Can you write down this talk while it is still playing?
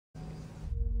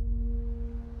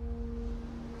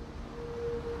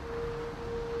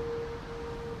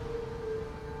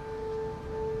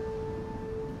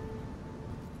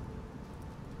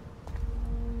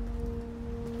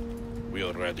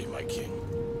you ready, my king.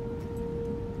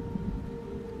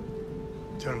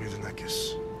 Tell me,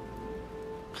 Leonidas,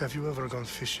 have you ever gone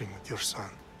fishing with your son?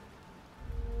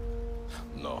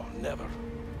 No, never.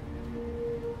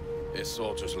 A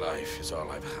soldier's life is all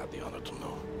I've had the honor to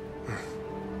know.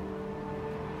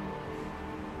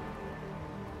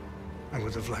 I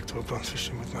would have liked to have gone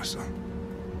fishing with my son.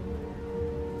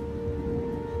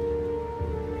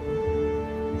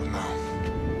 But now...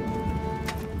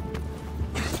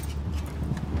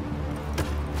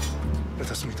 let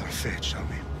us meet on fate, shall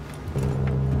we?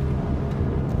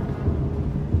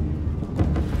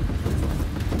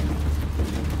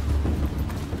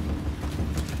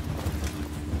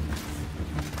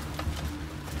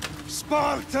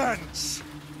 Spartans!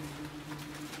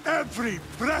 Every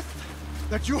breath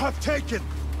that you have taken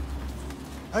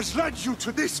has led you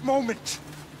to this moment.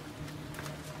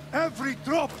 Every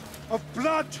drop of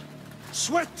blood,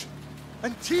 sweat,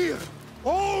 and tear,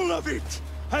 all of it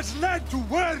has led to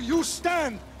where you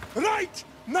stand right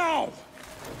now.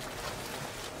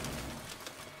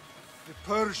 The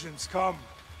Persians come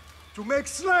to make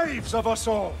slaves of us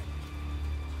all.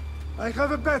 I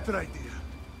have a better idea.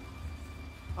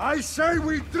 I say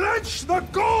we drench the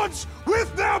gods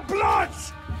with their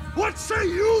bloods! What say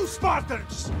you,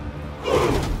 Spartans?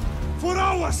 For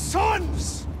our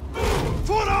sons!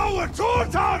 For our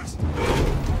daughters!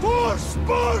 For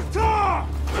Sparta!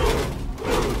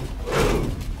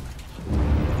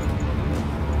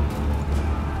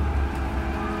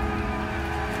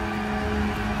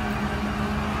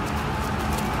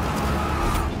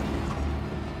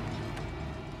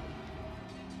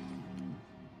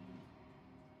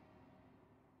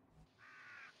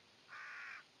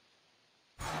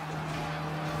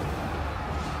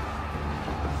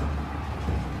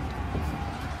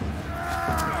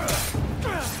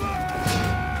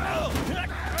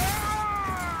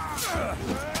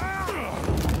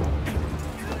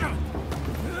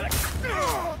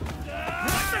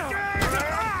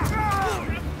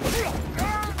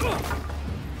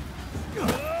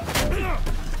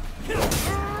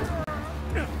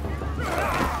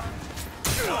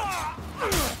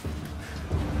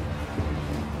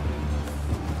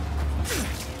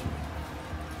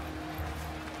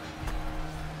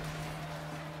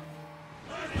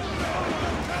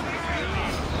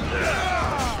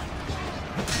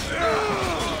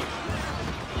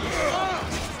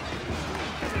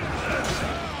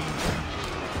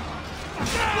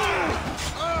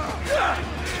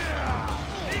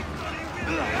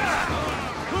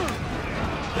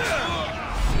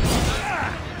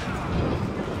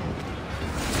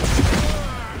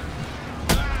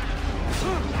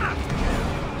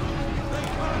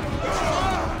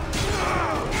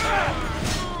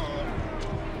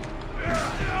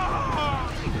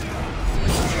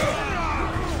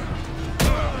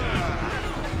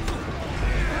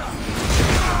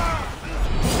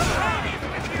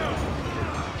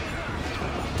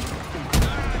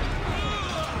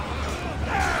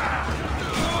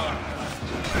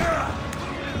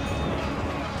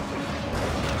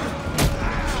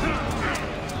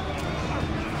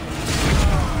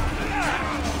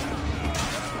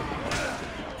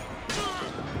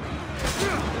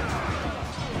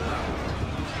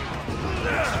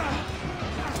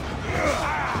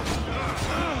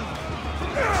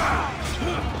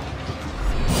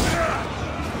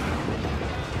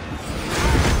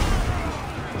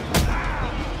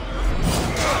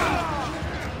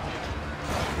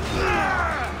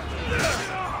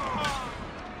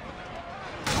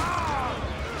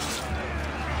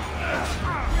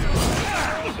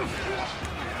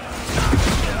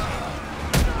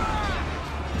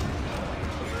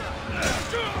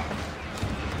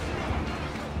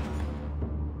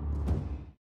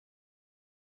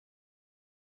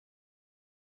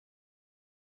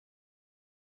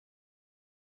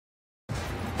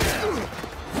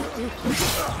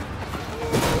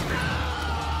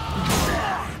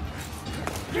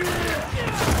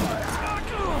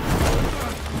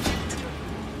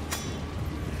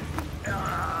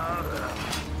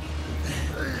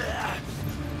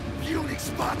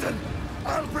 Spartan!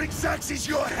 I'll bring Xerxes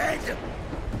your head!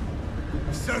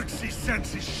 Xerxes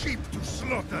sends his sheep to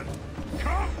slaughter.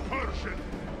 Come, Persian!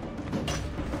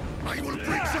 I will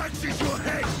bring Xerxes your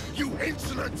head, you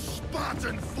insolent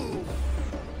Spartan fool!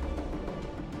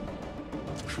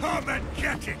 Come and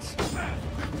get it!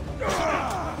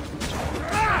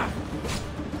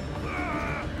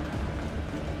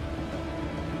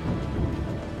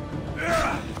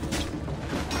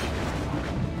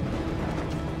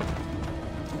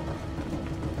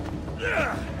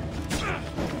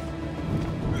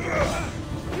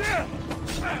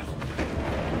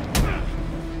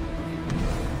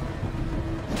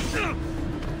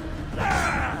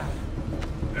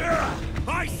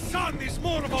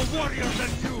 more of a warrior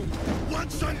than you!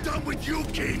 Once I'm done with you,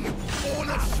 King, all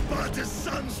of Sparta's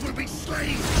sons will be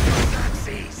slaves to the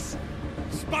Nazis!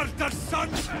 Sparta's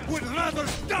sons would rather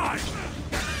die!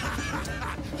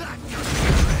 That can be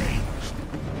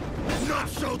arranged! Not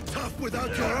so tough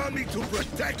without your army to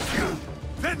protect you!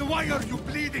 Then why are you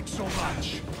bleeding so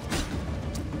much?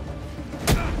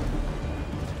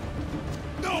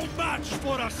 No match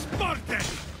for a Spartan!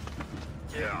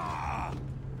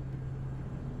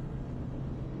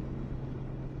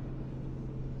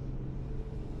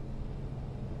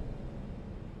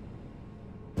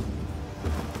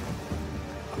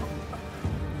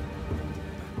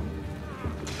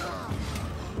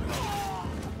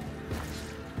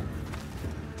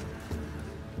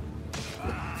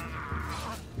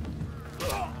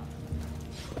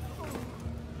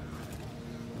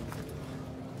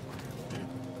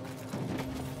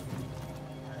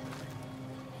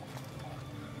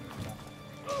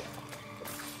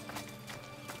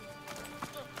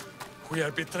 We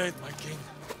are betrayed, my king.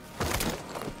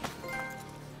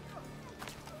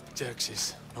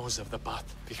 Xerxes knows of the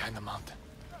path behind the mountain.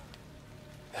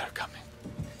 They are coming.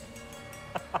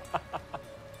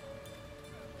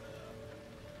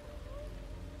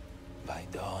 By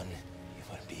dawn, you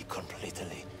will be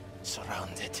completely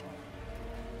surrounded.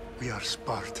 We are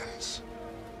Spartans.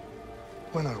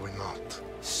 When are we not?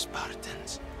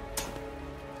 Spartans.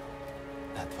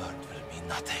 That word will mean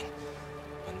nothing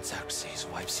when Xerxes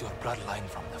wipes your bloodline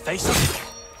from the face of...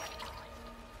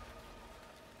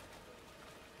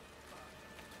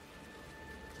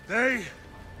 Today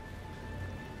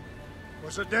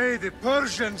was a day the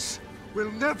Persians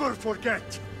will never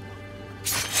forget.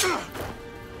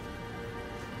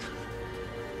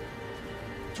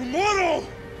 Tomorrow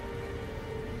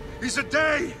is a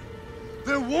day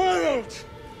the world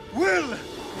will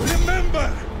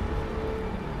remember.